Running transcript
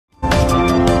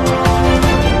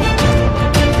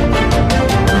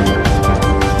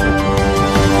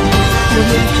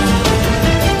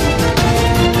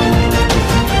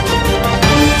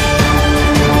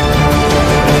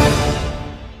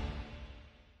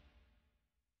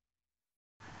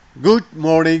Good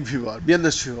morning, viewer. Bien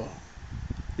sûr.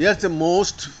 Here's the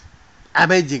most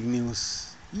amazing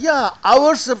news. Yeah,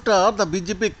 hours after the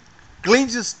BJP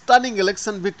clinched a stunning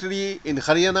election victory in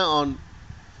Haryana on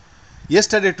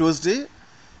yesterday Tuesday,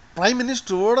 Prime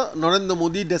Minister Narendra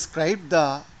Modi described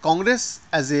the Congress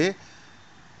as a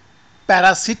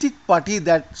parasitic party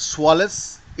that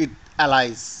swallows its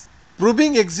allies,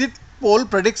 proving exit poll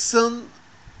prediction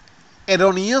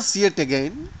erroneous yet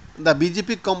again. The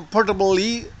BJP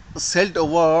comfortably sailed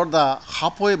over the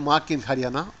halfway mark in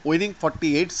Haryana, winning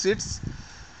 48 seats.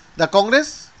 The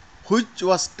Congress, which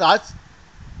was touched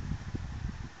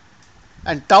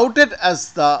and touted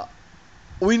as the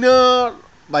winner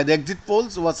by the exit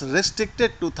polls, was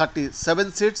restricted to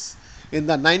 37 seats in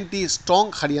the 90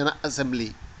 strong Haryana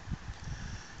Assembly.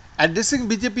 Addressing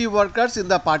BJP workers in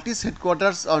the party's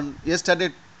headquarters on yesterday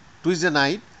Tuesday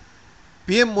night,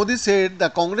 PM Modi said the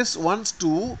Congress wants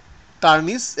to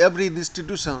tarnish every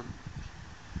institution.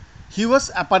 He was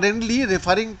apparently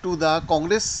referring to the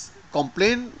Congress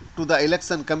complaint to the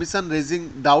Election Commission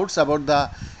raising doubts about the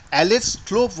alleged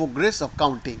slow progress of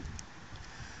counting.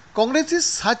 Congress is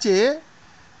such a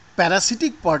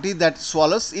parasitic party that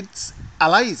swallows its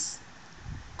allies.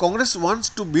 Congress wants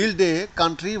to build a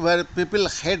country where people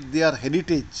hate their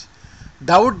heritage,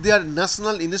 doubt their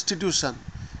national institution,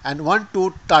 and want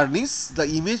to tarnish the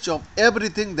image of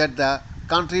everything that the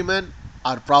countrymen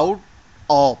are proud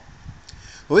of.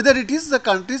 Whether it is the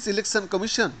country's election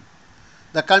commission,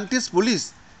 the country's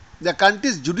police, the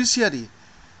country's judiciary,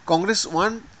 Congress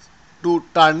wants to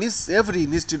tarnish every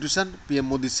institution, PM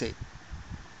Modi said.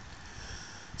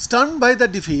 Stunned by the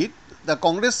defeat, the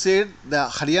Congress said the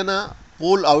Haryana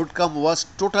poll outcome was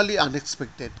totally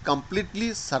unexpected,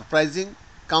 completely surprising,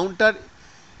 counter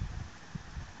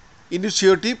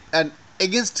initiative, and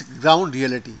against ground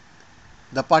reality.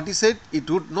 The party said it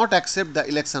would not accept the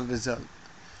election result.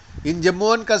 In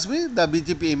Jammu and Kashmir, the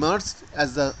BJP emerged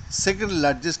as the second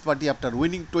largest party after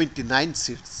winning 29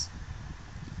 seats.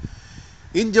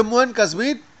 In Jammu and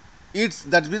Kashmir,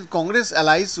 that means Congress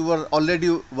allies were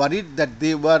already worried that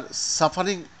they were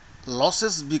suffering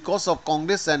losses because of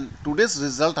Congress, and today's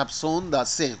result have shown the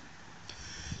same.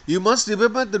 You must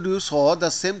remember that you saw the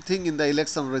same thing in the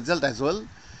election result as well.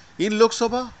 In Lok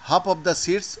Sabha, half of the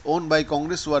seats owned by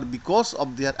Congress were because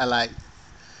of their allies.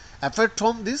 Apart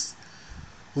from this,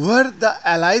 where the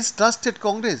allies trusted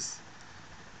Congress,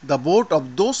 the vote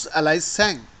of those allies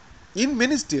sank. In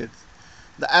many states,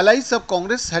 the allies of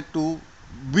Congress had to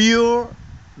bear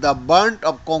the brunt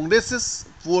of Congress's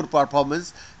poor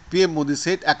performance, PM Modi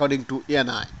said, according to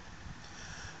ANI.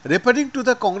 Referring to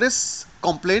the Congress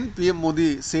complaint, PM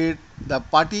Modi said the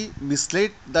party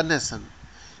misled the nation.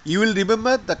 You will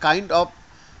remember the kind of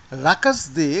ruckus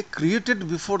they created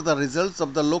before the results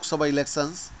of the Lok Sabha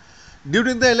elections.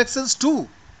 During the elections too,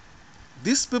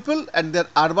 these people and their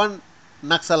urban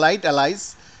Naxalite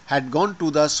allies had gone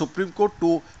to the Supreme Court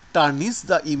to tarnish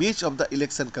the image of the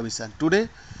Election Commission. Today,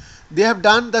 they have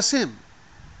done the same.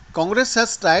 Congress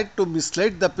has tried to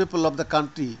mislead the people of the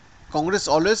country. Congress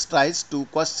always tries to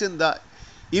question the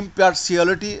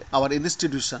impartiality of our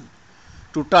institution,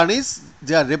 to tarnish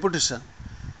their reputation.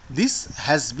 This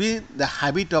has been the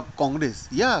habit of Congress.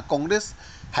 Yeah, Congress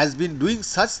has been doing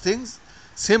such things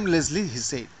shamelessly, he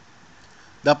said.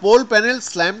 The poll panel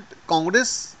slammed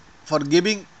Congress for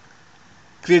giving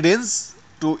credence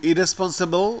to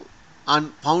irresponsible,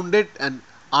 unfounded, and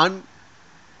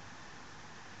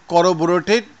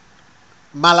uncorroborated,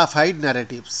 malified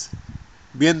narratives.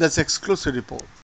 BN's exclusive report.